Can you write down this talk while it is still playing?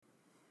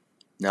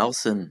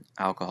Nelson,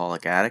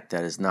 alcoholic addict.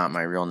 That is not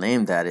my real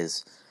name. That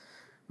is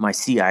my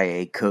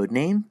CIA code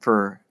name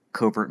for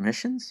covert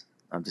missions.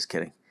 I'm just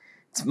kidding.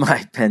 It's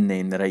my pen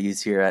name that I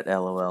use here at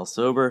LOL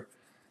Sober.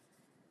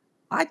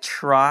 I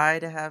try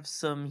to have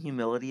some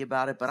humility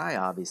about it, but I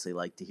obviously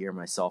like to hear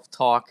myself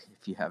talk.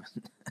 If you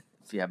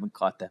haven't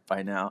caught that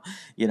by now,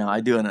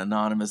 I do an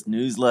anonymous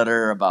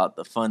newsletter about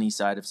the funny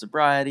side of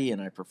sobriety, and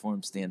I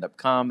perform stand-up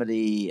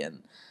comedy,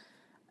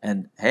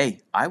 and hey,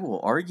 I will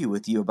argue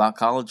with you about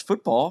college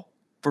football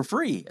for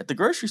free at the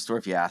grocery store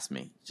if you ask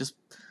me. Just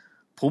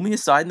pull me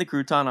aside in the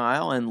crouton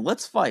aisle and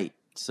let's fight.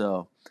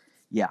 So,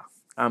 yeah,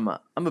 I'm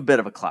a bit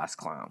of a class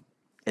clown,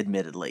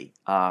 admittedly.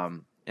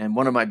 And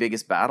one of my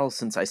biggest battles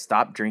since I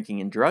stopped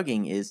drinking and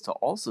drugging is to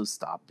also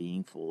stop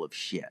being full of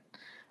shit.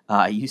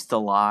 I used to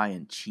lie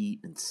and cheat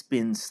and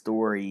spin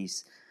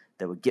stories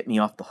that would get me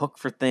off the hook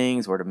for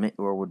things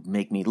or would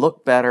make me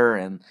look better.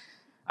 And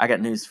I got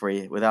news for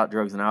you. Without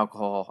drugs and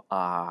alcohol,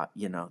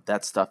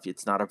 that stuff,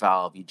 it's not a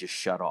valve you just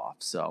shut off.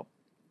 So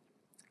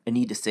I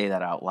need to say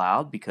that out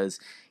loud because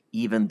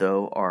even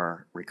though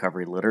our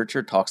recovery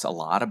literature talks a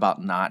lot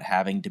about not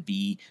having to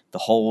be the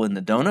hole in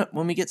the donut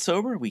when we get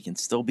sober, I can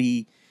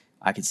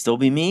still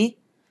be me.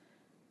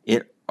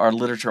 Our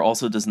literature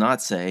also does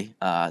not say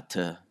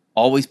to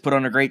always put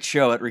on a great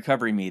show at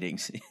recovery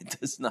meetings. It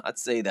does not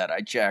say that. I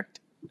checked.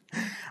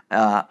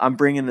 I'm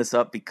bringing this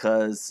up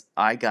because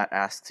I got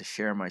asked to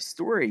share my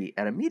story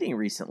at a meeting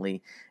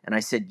recently, and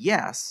I said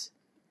yes.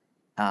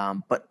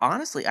 But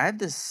honestly, I have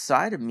this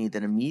side of me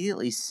that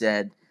immediately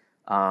said,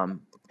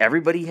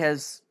 everybody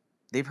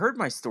they've heard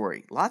my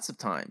story lots of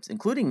times,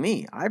 including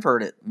me. I've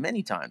heard it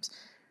many times.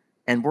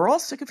 And we're all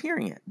sick of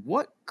hearing it.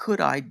 What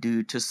could I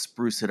do to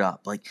spruce it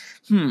up? Like,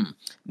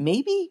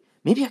 maybe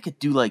I could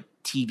do like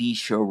TV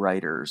show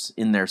writers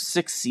in their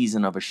sixth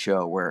season of a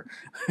show where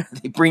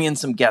they bring in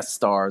some guest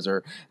stars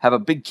or have a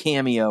big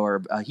cameo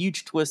or a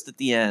huge twist at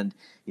the end.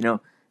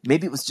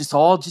 Maybe it was just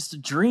a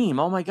dream.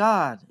 Oh my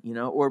God.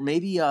 Or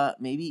maybe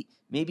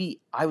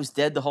I was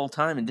dead the whole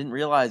time and didn't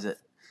realize it.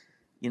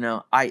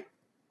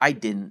 I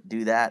didn't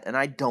do that, and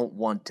I don't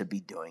want to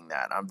be doing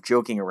that. I'm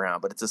joking around,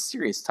 but it's a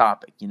serious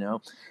topic,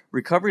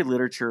 Recovery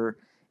literature,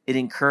 it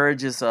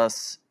encourages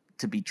us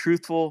to be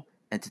truthful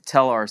and to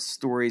tell our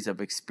stories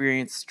of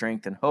experience,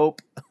 strength, and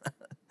hope.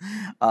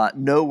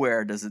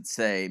 Nowhere does it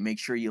say, make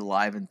sure you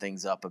liven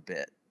things up a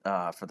bit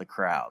for the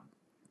crowd.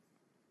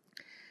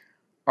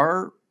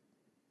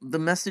 The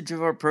message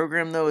of our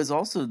program, though, is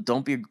also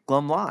don't be a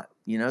glum lot.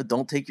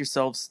 Don't take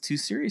yourselves too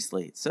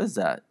seriously. It says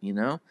that,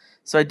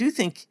 So I do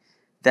think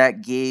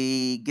that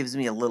gives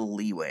me a little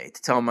leeway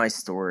to tell my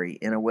story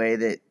in a way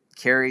that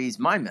carries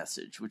my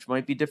message, which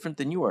might be different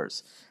than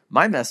yours.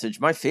 My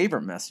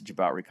favorite message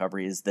about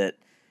recovery is that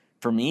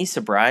for me,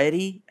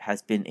 sobriety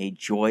has been a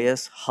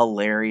joyous,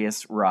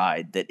 hilarious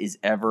ride that is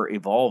ever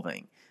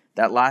evolving.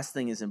 That last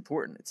thing is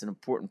important. It's an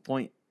important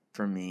point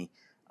for me.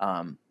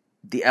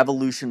 The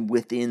evolution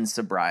within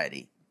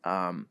sobriety.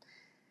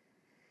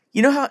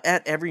 You know how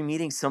at every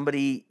meeting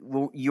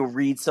you'll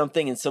read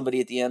something and somebody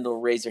at the end will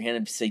raise their hand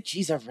and say,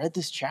 geez, I've read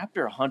this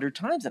chapter 100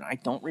 times and I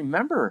don't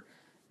remember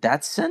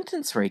that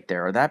sentence right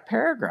there or that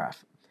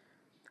paragraph.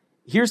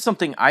 Here's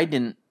something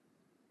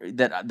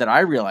that I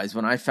realized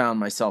when I found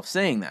myself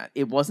saying that.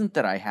 It wasn't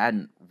that I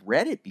hadn't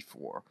read it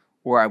before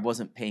or I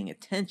wasn't paying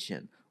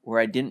attention or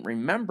I didn't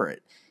remember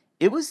it.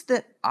 It was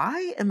that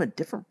I am a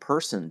different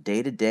person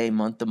day to day,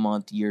 month to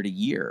month, year to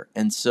year.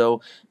 And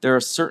so there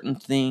are certain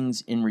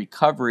things in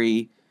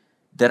recovery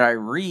that I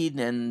read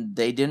and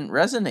they didn't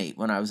resonate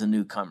when I was a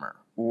newcomer,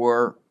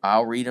 or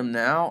I'll read them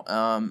now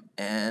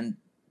and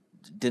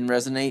didn't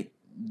resonate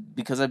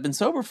because I've been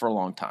sober for a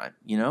long time.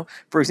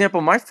 For example,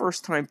 my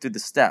first time through the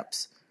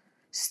steps,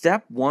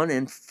 steps 1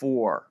 and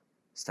 4,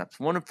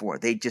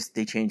 they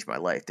changed my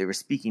life. They were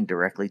speaking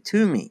directly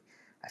to me.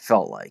 I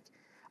felt like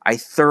I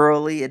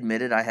thoroughly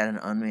admitted I had an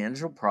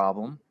unmanageable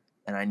problem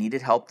and I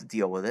needed help to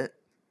deal with it.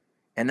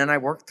 And then I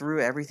worked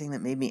through everything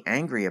that made me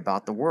angry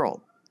about the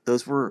world.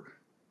 Those were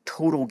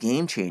total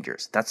game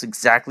changers. That's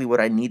exactly what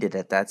I needed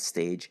at that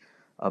stage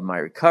of my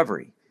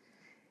recovery.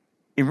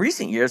 In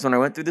recent years, when I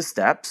went through the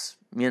steps,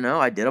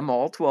 I did them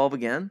all 12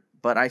 again,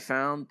 but I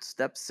found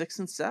steps 6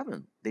 and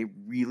 7. They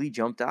really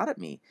jumped out at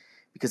me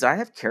because I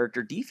have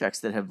character defects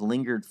that have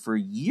lingered for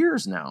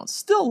years now and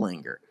still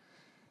linger.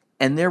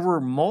 And there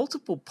were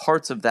multiple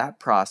parts of that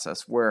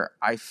process where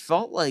I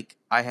felt like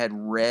I had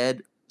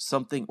read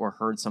something or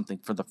heard something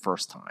for the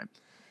first time.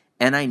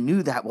 And I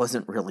knew that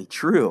wasn't really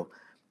true.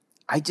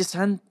 I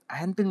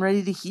hadn't been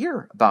ready to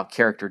hear about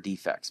character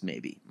defects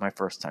maybe my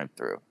first time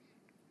through.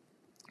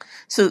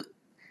 So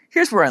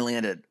here's where I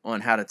landed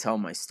on how to tell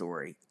my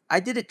story. I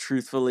did it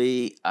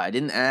truthfully. I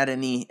didn't add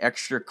any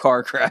extra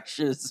car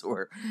crashes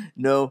or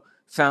no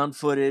found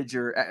footage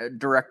or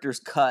director's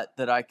cut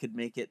that I could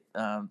make it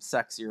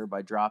sexier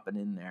by dropping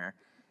in there.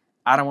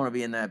 I don't want to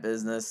be in that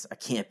business. I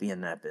can't be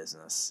in that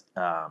business.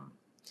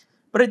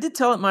 But I did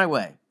tell it my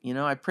way.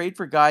 I prayed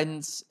for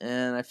guidance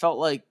and I felt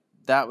like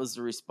that was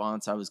the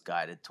response I was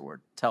guided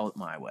toward. Tell it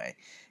my way.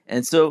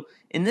 And so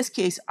in this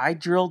case, I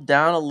drilled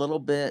down a little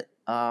bit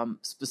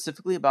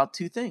specifically about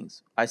two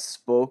things. I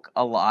spoke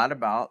a lot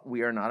about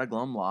We Are Not a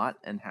Glum Lot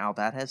and how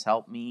that has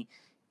helped me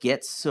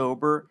get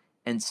sober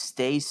and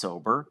stay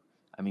sober.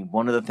 I mean,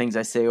 one of the things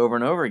I say over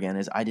and over again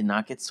is I did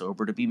not get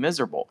sober to be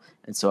miserable.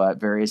 And so at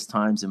various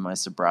times in my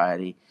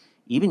sobriety,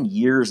 even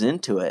years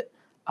into it,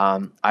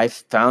 I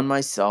found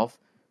myself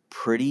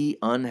pretty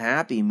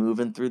unhappy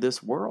moving through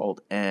this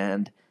world.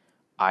 And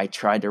I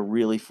tried to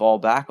really fall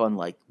back on,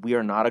 like, we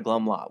are not a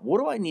glum lot. What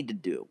do I need to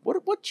do?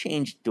 What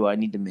change do I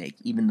need to make,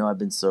 even though I've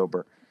been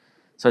sober?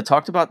 So I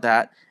talked about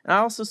that, and I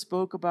also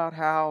spoke about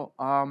how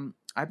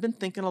I've been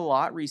thinking a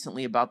lot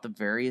recently about the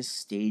various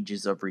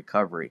stages of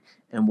recovery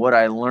and what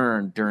I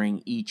learned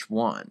during each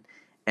one.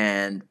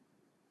 And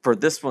for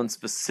this one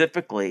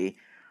specifically,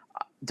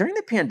 during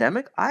the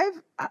pandemic, I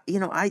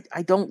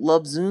don't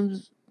love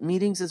Zoom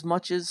meetings as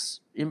much as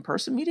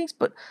in-person meetings,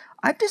 but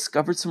I've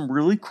discovered some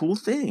really cool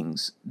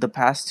things the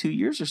past 2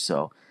 years or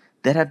so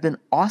that have been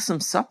awesome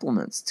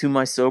supplements to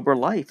my sober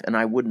life, and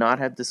I would not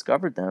have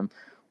discovered them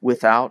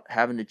without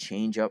having to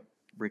change up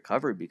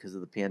recovery because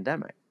of the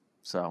pandemic.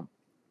 So,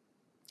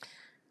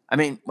 I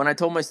mean, when I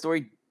told my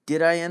story,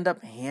 did I end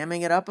up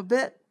hamming it up a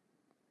bit?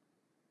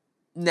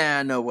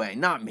 Nah, no way.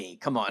 Not me.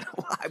 Come on.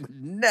 I would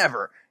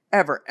never,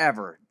 ever,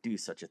 ever do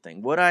such a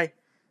thing. Would I?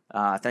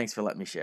 Thanks for letting me share.